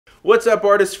What's up,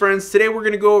 artist friends? Today we're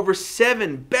going to go over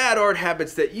 7 bad art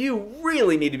habits that you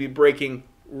really need to be breaking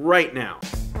right now.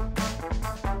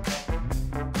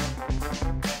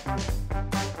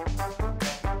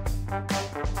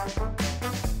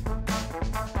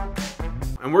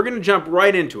 And we're going to jump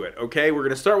right into it, okay? We're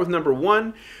going to start with number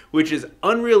 1, which is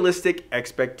unrealistic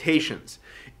expectations.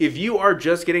 If you are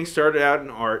just getting started out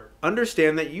in art,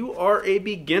 understand that you are a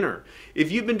beginner.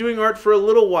 If you've been doing art for a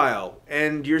little while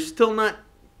and you're still not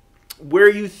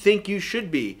where you think you should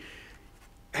be,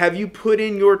 have you put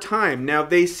in your time? Now,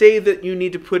 they say that you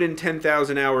need to put in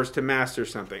 10,000 hours to master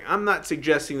something. I'm not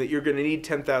suggesting that you're going to need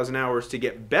 10,000 hours to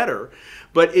get better,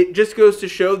 but it just goes to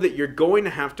show that you're going to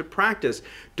have to practice.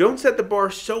 Don't set the bar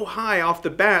so high off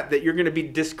the bat that you're going to be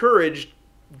discouraged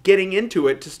getting into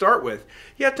it to start with.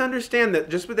 You have to understand that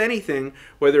just with anything,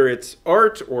 whether it's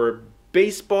art or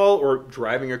baseball or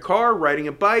driving a car, riding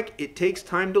a bike, it takes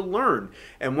time to learn.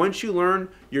 And once you learn,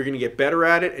 you're going to get better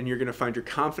at it and you're going to find your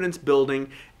confidence building,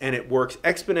 and it works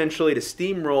exponentially to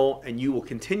steamroll, and you will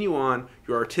continue on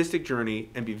your artistic journey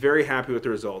and be very happy with the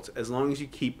results as long as you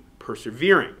keep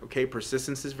persevering. Okay,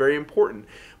 persistence is very important.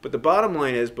 But the bottom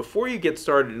line is, before you get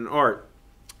started in art,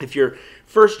 if you're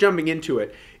first jumping into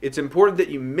it, it's important that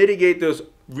you mitigate those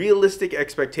realistic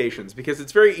expectations, because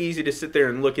it's very easy to sit there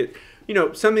and look at,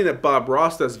 something that Bob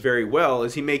Ross does very well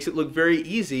is he makes it look very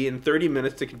easy in 30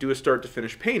 minutes to do a start to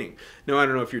finish painting. Now, I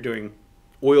don't know if you're doing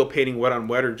oil painting wet on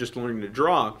wet or just learning to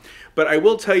draw, but I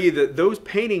will tell you that those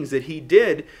paintings that he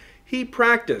did, he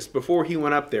practiced before he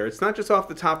went up there. It's not just off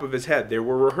the top of his head. There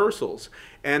were rehearsals,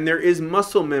 and there is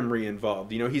muscle memory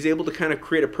involved. He's able to kind of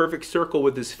create a perfect circle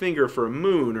with his finger for a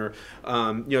moon, or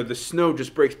the snow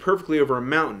just breaks perfectly over a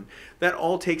mountain. That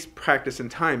all takes practice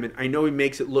and time, and I know he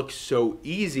makes it look so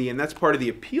easy, and that's part of the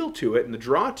appeal to it and the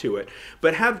draw to it.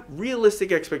 But have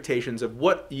realistic expectations of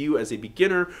what you as a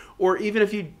beginner, or even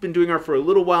if you've been doing art for a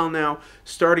little while now,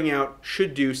 starting out,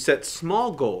 should do. Set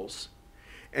small goals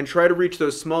and try to reach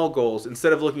those small goals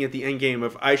instead of looking at the end game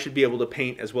of, I should be able to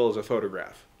paint as well as a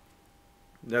photograph.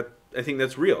 I think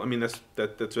that's real. I mean,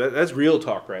 that's real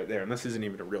talk right there, and this isn't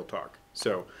even a real talk.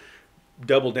 So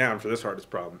double down for this hardest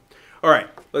problem. All right,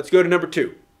 let's go to number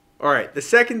 2. All right, the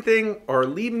second thing are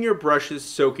leaving your brushes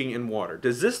soaking in water.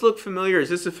 Does this look familiar?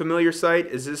 Is this a familiar sight?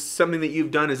 Is this something that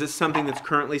you've done? Is this something that's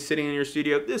currently sitting in your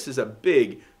studio? This is a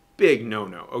big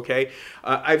no-no, okay?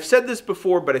 I've said this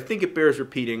before, but I think it bears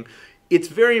repeating. It's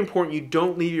very important you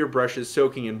don't leave your brushes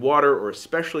soaking in water, or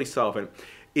especially solvent.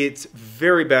 It's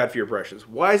very bad for your brushes.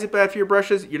 Why is it bad for your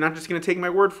brushes? You're not just going to take my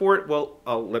word for it? Well,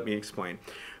 let me explain.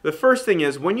 The first thing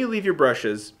is, when you leave your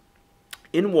brushes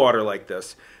in water like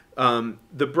this,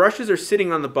 the brushes are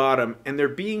sitting on the bottom and they're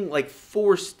being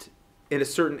forced in a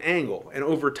certain angle. And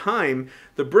over time,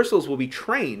 the bristles will be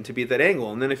trained to be at that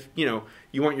angle. And then if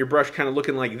you want your brush kind of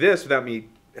looking like this without me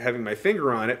having my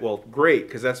finger on it, well, great,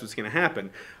 because that's what's going to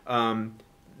happen.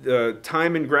 The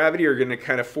time and gravity are going to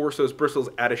kind of force those bristles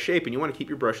out of shape, and you want to keep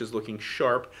your brushes looking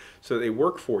sharp so that they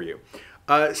work for you.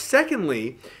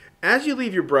 Secondly, as you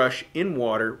leave your brush in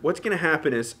water, what's going to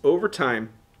happen is, over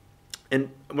time,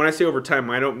 and when I say over time,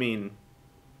 I don't mean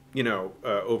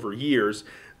over years,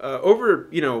 over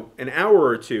an hour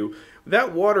or two,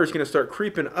 that water is going to start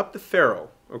creeping up the ferrule,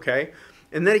 okay,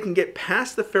 and then it can get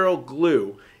past the ferrule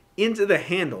glue into the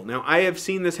handle. Now, I have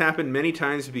seen this happen many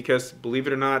times because, believe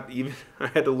it or not, even I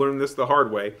had to learn this the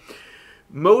hard way.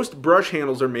 Most brush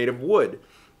handles are made of wood.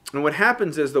 And what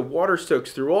happens is the water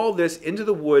soaks through all this into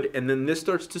the wood, and then this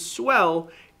starts to swell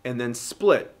and then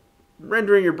split,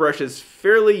 rendering your brushes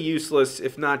fairly useless,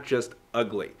 if not just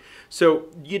ugly. So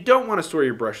you don't want to store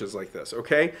your brushes like this,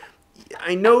 okay?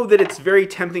 I know that it's very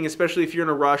tempting, especially if you're in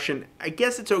a rush, and I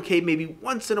guess it's okay maybe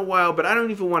once in a while, but I don't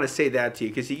even want to say that to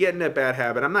you because you get in that bad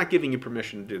habit. I'm not giving you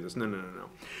permission to do this. No.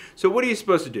 So what are you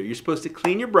supposed to do? You're supposed to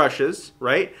clean your brushes,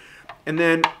 right? And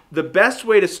then the best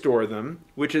way to store them,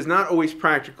 which is not always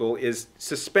practical, is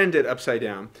suspended upside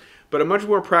down. But a much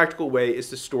more practical way is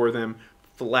to store them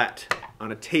flat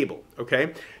on a table,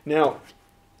 okay? Now,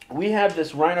 we have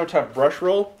this Rhino Tough brush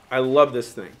roll. I love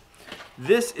this thing.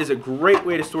 This is a great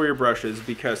way to store your brushes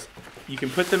because you can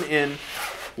put them in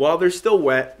while they're still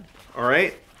wet, all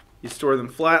right? You store them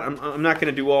flat. I'm not going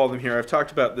to do all of them here. I've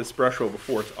talked about this brush roll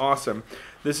before. It's awesome.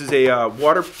 This is a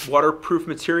waterproof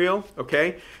material,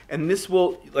 okay? And this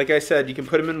will, like I said, you can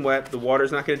put them in wet. The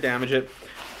water's not going to damage it.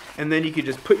 And then you can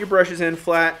just put your brushes in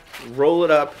flat, roll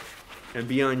it up, and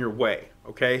be on your way,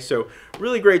 okay? So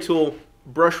really great tool.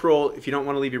 Brush roll if you don't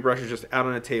want to leave your brushes just out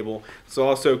on a table. So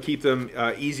also keep them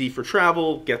easy for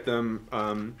travel, get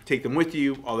them, take them with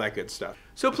you, all that good stuff.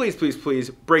 So please, please, please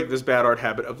break this bad art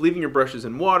habit of leaving your brushes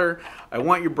in water. I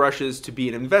want your brushes to be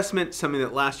an investment, something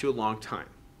that lasts you a long time.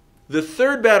 The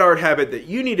third bad art habit that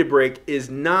you need to break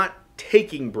is not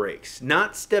taking breaks,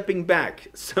 not stepping back.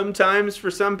 Sometimes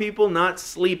for some people, not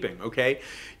sleeping, okay?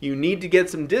 You need to get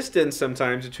some distance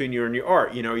sometimes between you and your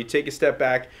art. You know, you take a step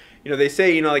back. You know, they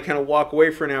say, you know, like kind of walk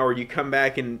away for an hour, you come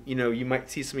back and, you know, you might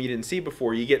see something you didn't see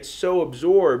before. You get so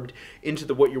absorbed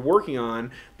into what you're working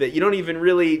on that you don't even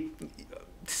really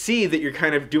see that you're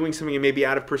kind of doing something maybe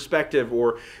out of perspective,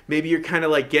 or maybe you're kind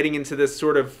of like getting into this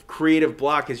sort of creative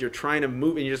block as you're trying to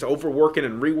move and you're just overworking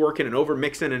and reworking and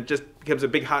overmixing, and it just becomes a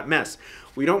big hot mess.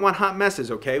 We don't want hot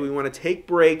messes, okay? We want to take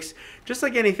breaks just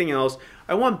like anything else.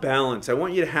 I want balance. I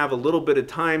want you to have a little bit of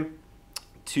time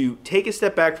to take a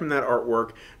step back from that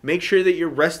artwork, make sure that you're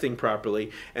resting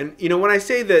properly. And, you know, when I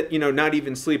say that, you know, not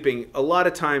even sleeping, a lot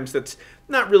of times that's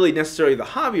not really necessarily the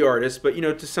hobby artists, but, you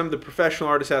know, to some of the professional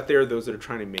artists out there, those that are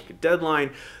trying to make a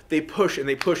deadline, they push and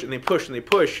they push and they push and they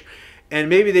push. And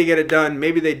maybe they get it done,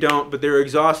 maybe they don't, but they're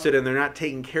exhausted and they're not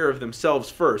taking care of themselves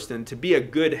first. And to be a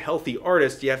good, healthy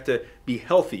artist, you have to be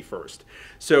healthy first.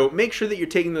 So make sure that you're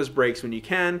taking those breaks when you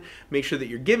can. Make sure that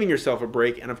you're giving yourself a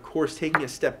break, and of course taking a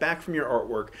step back from your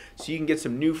artwork so you can get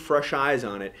some new, fresh eyes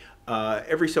on it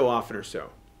every so often or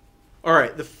so. All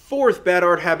right, the fourth bad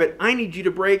art habit I need you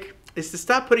to break is to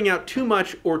stop putting out too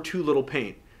much or too little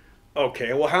paint.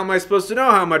 Okay, well, how am I supposed to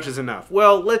know how much is enough?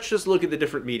 Well, let's just look at the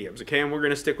different mediums, okay? And we're going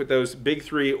to stick with those big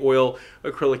three: oil,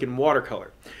 acrylic, and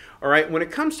watercolor. All right, when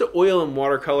it comes to oil and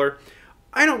watercolor,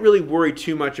 I don't really worry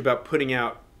too much about putting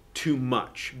out too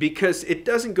much because it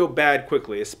doesn't go bad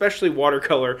quickly, especially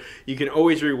watercolor. You can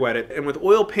always re-wet it. And with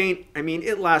oil paint, I mean,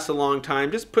 it lasts a long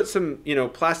time. Just put some, you know,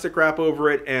 plastic wrap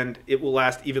over it and it will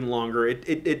last even longer.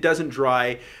 It doesn't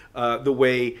dry the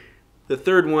way the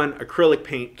third one, acrylic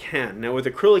paint, can. Now with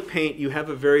acrylic paint, you have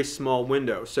a very small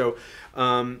window. So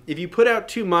if you put out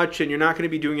too much and you're not going to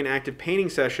be doing an active painting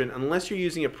session, unless you're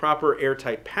using a proper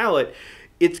airtight palette,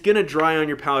 it's going to dry on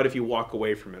your palette if you walk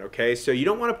away from it, okay? So you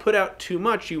don't want to put out too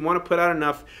much. You want to put out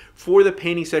enough for the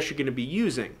painting session you're going to be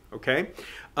using, okay?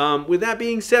 With that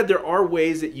being said, there are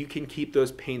ways that you can keep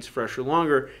those paints fresher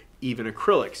longer, even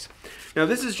acrylics. Now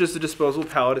this is just a disposable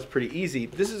palette. It's pretty easy.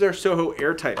 This is our Soho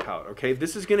Airtight palette, okay?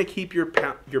 This is going to keep your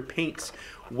paints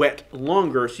wet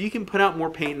longer so you can put out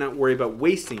more paint and not worry about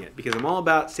wasting it, because I'm all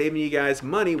about saving you guys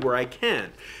money where I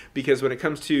can. Because when it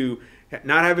comes to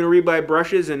not having to rebuy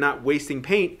brushes and not wasting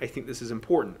paint, I think this is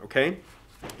important, okay?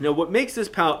 Now what makes this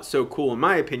palette so cool in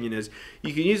my opinion is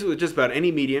you can use it with just about any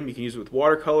medium. You can use it with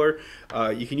watercolor,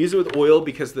 you can use it with oil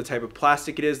because of the type of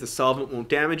plastic it is, the solvent won't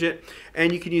damage it,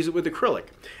 and you can use it with acrylic.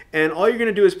 And all you're going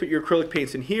to do is put your acrylic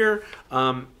paints in here.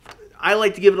 I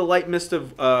like to give it a light mist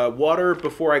of water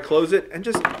before I close it and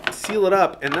just seal it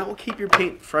up, and that will keep your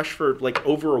paint fresh for like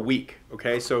over a week,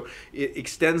 okay? So it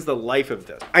extends the life of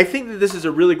this. I think that this is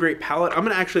a really great palette. I'm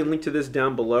gonna actually link to this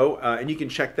down below and you can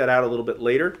check that out a little bit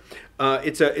later.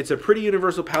 It's a pretty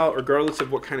universal palette regardless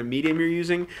of what kind of medium you're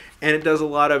using, and it does a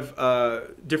lot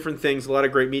of different things, a lot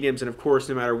of great mediums, and of course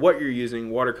no matter what you're using,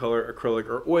 watercolor, acrylic,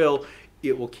 or oil,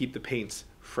 it will keep the paints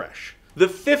fresh. The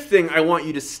fifth thing I want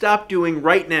you to stop doing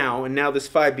right now, and now this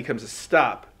 5 becomes a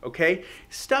stop, okay?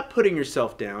 Stop putting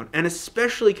yourself down, and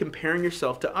especially comparing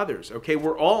yourself to others, okay?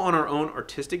 We're all on our own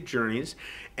artistic journeys,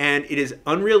 and it is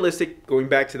unrealistic, going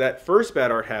back to that first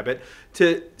bad art habit,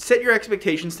 to set your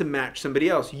expectations to match somebody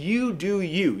else. You do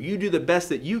you. You do the best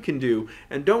that you can do,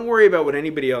 and don't worry about what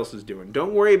anybody else is doing.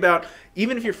 Don't worry about,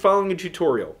 even if you're following a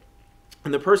tutorial,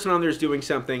 and the person on there is doing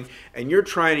something and you're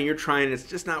trying and it's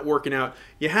just not working out,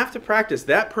 you have to practice.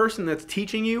 That person that's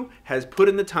teaching you has put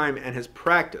in the time and has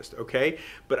practiced, okay?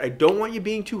 But I don't want you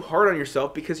being too hard on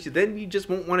yourself, because then you just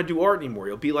won't want to do art anymore.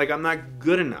 You'll be like, I'm not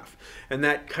good enough. And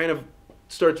that kind of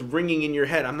starts ringing in your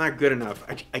head. I'm not good enough.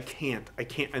 I can't.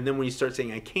 And then when you start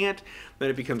saying I can't,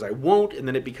 then it becomes I won't, and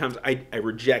then it becomes I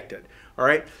reject it, all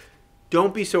right?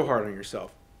 Don't be so hard on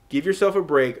yourself. Give yourself a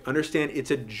break. Understand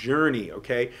it's a journey,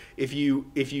 okay? If you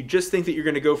just think that you're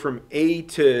going to go from A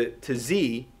to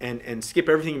Z and skip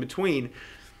everything in between,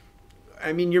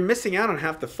 I mean, you're missing out on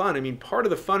half the fun. I mean, part of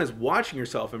the fun is watching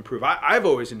yourself improve. I've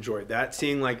always enjoyed that,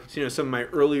 seeing like, you know, some of my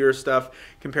earlier stuff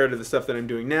compared to the stuff that I'm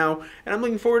doing now, and I'm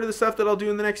looking forward to the stuff that I'll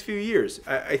do in the next few years.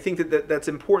 I think that's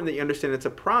important that you understand it's a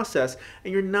process,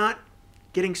 and you're not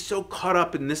getting so caught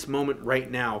up in this moment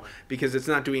right now because it's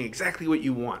not doing exactly what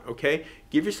you want, okay?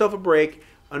 Give yourself a break.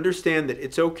 Understand that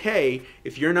it's okay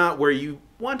if you're not where you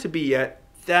want to be yet.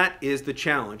 That is the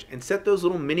challenge. And set those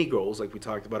little mini goals like we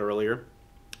talked about earlier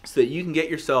so that you can get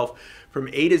yourself from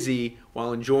A to Z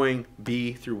while enjoying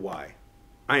B through Y.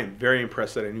 I am very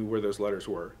impressed that I knew where those letters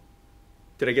were.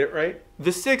 Did I get it right?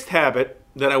 The sixth habit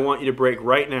that I want you to break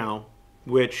right now,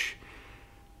 which,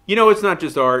 you know, it's not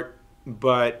just art,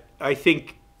 but I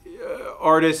think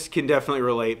artists can definitely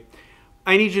relate.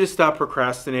 I need you to stop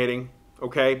procrastinating,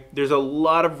 okay? There's a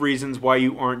lot of reasons why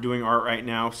you aren't doing art right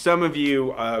now. Some of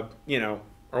you, you know,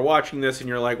 are watching this and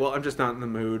you're like, well, I'm just not in the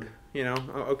mood. You know,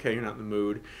 okay, you're not in the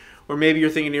mood. Or maybe you're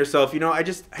thinking to yourself, you know, I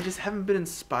just haven't been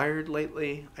inspired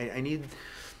lately. I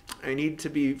need to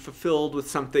be fulfilled with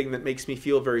something that makes me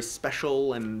feel very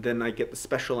special, and then I get the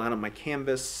special out on my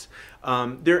canvas.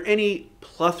 There are any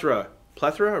plethora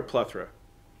got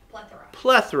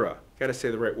to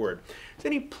say the right word. There's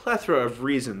any plethora of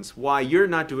reasons why you're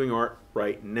not doing art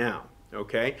right now,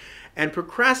 okay? And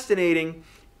procrastinating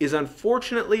is,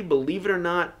 unfortunately, believe it or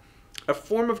not, a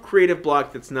form of creative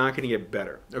block that's not going to get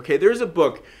better, okay? There's a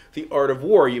book, The Art of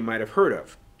War, you might have heard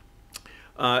of.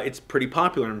 It's pretty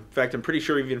popular. In fact, I'm pretty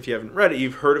sure even if you haven't read it,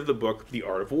 you've heard of the book, The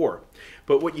Art of War.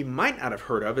 But what you might not have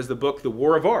heard of is the book, The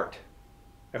War of Art.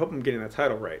 I hope I'm getting that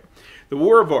title right. The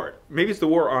War of Art. Maybe it's The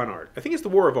War on Art. I think it's The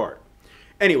War of Art.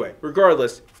 Anyway,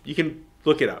 regardless, you can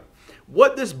look it up.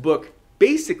 What this book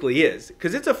basically is,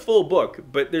 because it's a full book,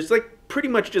 but there's like pretty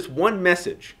much just one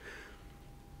message.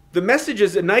 The message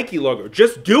is a Nike logo.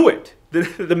 Just do it.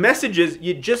 The message is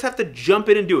you just have to jump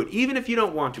in and do it, even if you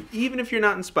don't want to, even if you're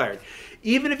not inspired,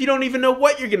 even if you don't even know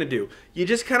what you're going to do. You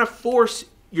just kind of force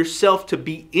yourself to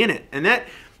be in it. And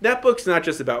that book's not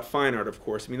just about fine art, of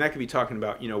course. I mean, that could be talking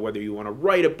about, you know, whether you want to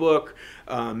write a book,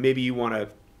 maybe you want to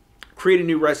create a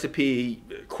new recipe,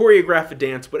 choreograph a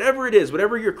dance, whatever it is,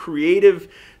 whatever your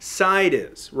creative side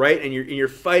is, right? And you're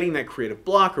fighting that creative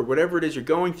block or whatever it is you're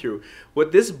going through.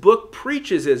 What this book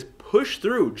preaches is push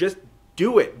through, just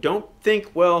do it. Don't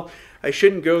think, well, I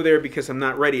shouldn't go there because I'm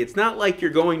not ready. It's not like you're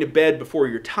going to bed before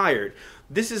you're tired.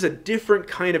 This is a different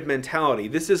kind of mentality.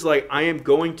 This is like, I am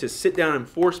going to sit down and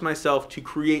force myself to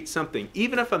create something.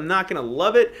 Even if I'm not going to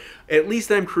love it, at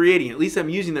least I'm creating. At least I'm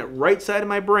using that right side of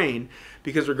my brain,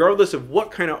 because regardless of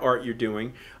what kind of art you're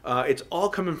doing, it's all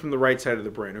coming from the right side of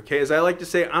the brain, okay? As I like to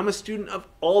say, I'm a student of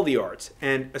all the arts,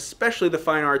 and especially the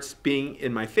fine arts being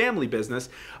in my family business,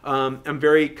 I'm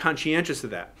very conscientious of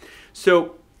that.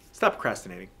 So stop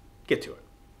procrastinating. Get to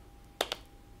it.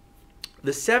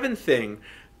 The seventh thing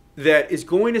that is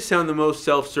going to sound the most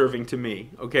self-serving to me,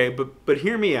 okay, but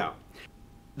hear me out.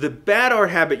 The bad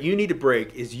art habit you need to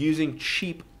break is using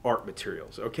cheap art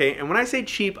materials, okay? And when I say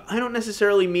cheap, I don't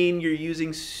necessarily mean you're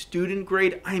using student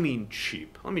grade, I mean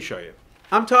cheap. Let me show you.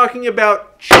 I'm talking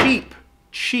about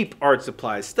cheap art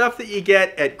supplies, stuff that you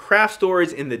get at craft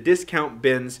stores in the discount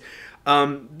bins.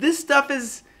 This stuff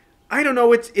is, I don't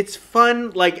know, it's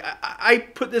fun. Like, I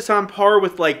put this on par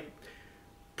with like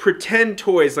pretend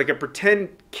toys, like a pretend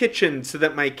kitchen so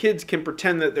that my kids can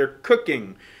pretend that they're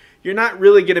cooking. You're not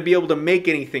really going to be able to make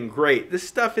anything great. This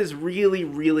stuff is really,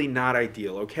 really not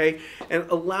ideal, okay? And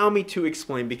allow me to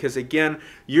explain, because again,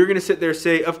 you're going to sit there and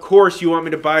say, of course you want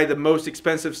me to buy the most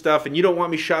expensive stuff and you don't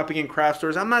want me shopping in craft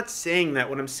stores. I'm not saying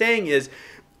that. What I'm saying is,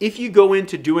 if you go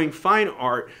into doing fine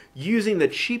art using the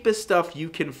cheapest stuff you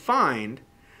can find,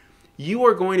 you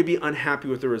are going to be unhappy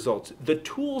with the results. The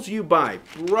tools you buy,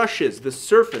 brushes, the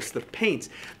surface, the paints,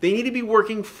 they need to be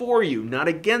working for you, not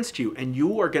against you, and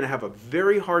you are going to have a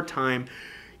very hard time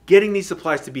getting these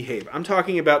supplies to behave. I'm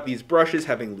talking about these brushes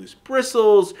having loose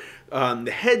bristles,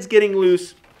 the heads getting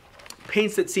loose,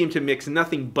 paints that seem to mix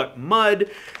nothing but mud,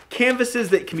 canvases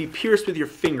that can be pierced with your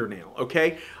fingernail,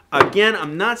 okay? Again,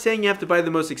 I'm not saying you have to buy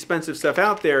the most expensive stuff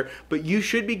out there, but you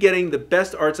should be getting the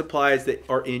best art supplies that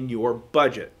are in your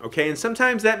budget, okay? And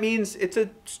sometimes that means it's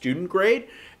a student grade,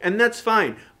 and that's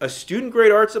fine. A student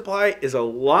grade art supply is a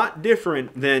lot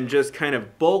different than just kind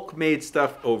of bulk made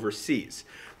stuff overseas.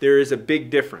 There is a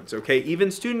big difference, okay? Even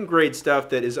student grade stuff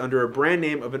that is under a brand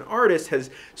name of an artist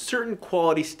has certain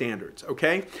quality standards,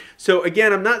 okay? So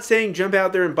again, I'm not saying jump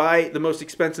out there and buy the most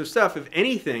expensive stuff. If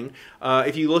anything,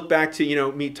 if you look back to, you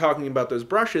know, me talking about those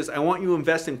brushes, I want you to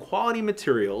invest in quality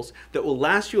materials that will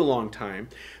last you a long time,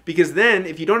 because then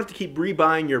if you don't have to keep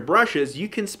rebuying your brushes, you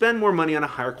can spend more money on a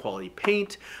higher quality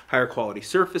paint, higher quality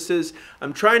surfaces.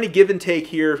 I'm trying to give and take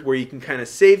here where you can kind of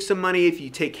save some money if you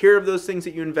take care of those things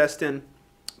that you invest in,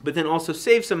 but then also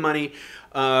save some money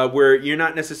where you're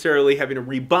not necessarily having to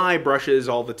rebuy brushes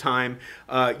all the time.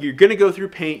 You're going to go through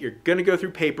paint, you're going to go through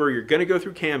paper, you're going to go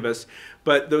through canvas,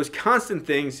 but those constant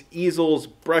things, easels,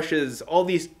 brushes, all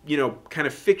these, you know, kind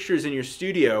of fixtures in your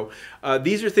studio,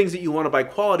 these are things that you want to buy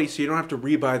quality so you don't have to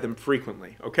rebuy them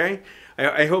frequently, okay?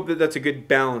 I hope that that's a good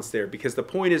balance there, because the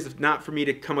point is not for me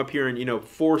to come up here and, you know,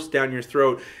 force down your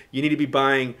throat, you need to be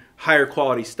buying higher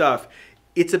quality stuff.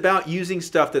 It's about using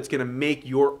stuff that's going to make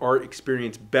your art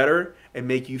experience better and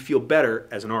make you feel better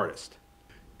as an artist.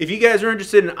 If you guys are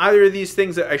interested in either of these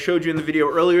things that I showed you in the video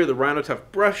earlier, the Rhino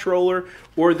Tough brush roller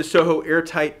or the Soho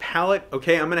Airtight palette,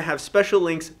 okay, I'm going to have special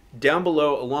links down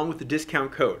below along with the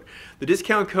discount code. The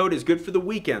discount code is good for the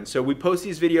weekend, so we post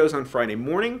these videos on Friday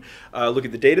morning. Look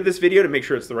at the date of this video to make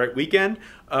sure it's the right weekend,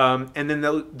 and then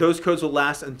those codes will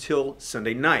last until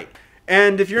Sunday night.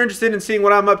 And if you're interested in seeing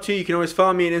what I'm up to, you can always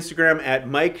follow me on Instagram at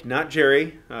Mike, not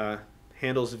Jerry.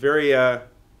 Handle's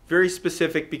very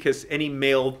specific because any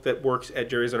male that works at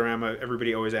Jerry's Artorama,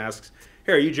 everybody always asks,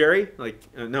 "Hey, are you Jerry?" Like,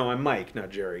 no, I'm Mike, not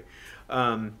Jerry.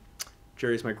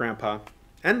 Jerry's my grandpa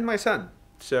and my son,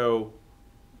 so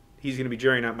he's going to be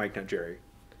Jerry, not Mike, not Jerry.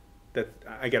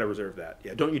 I got to reserve that.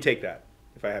 Yeah, don't you take that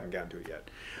if I haven't gotten to it yet.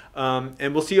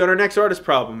 And we'll see you on our next artist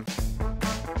problem.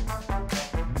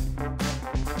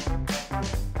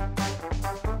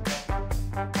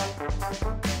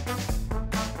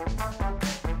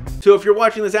 So if you're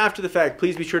watching this after the fact,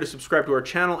 please be sure to subscribe to our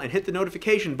channel and hit the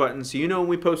notification button so you know when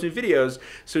we post new videos,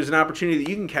 so there's an opportunity that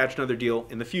you can catch another deal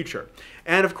in the future.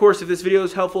 And of course, if this video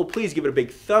is helpful, please give it a big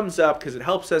thumbs up because it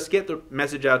helps us get the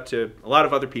message out to a lot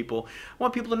of other people. I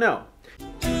want people to know.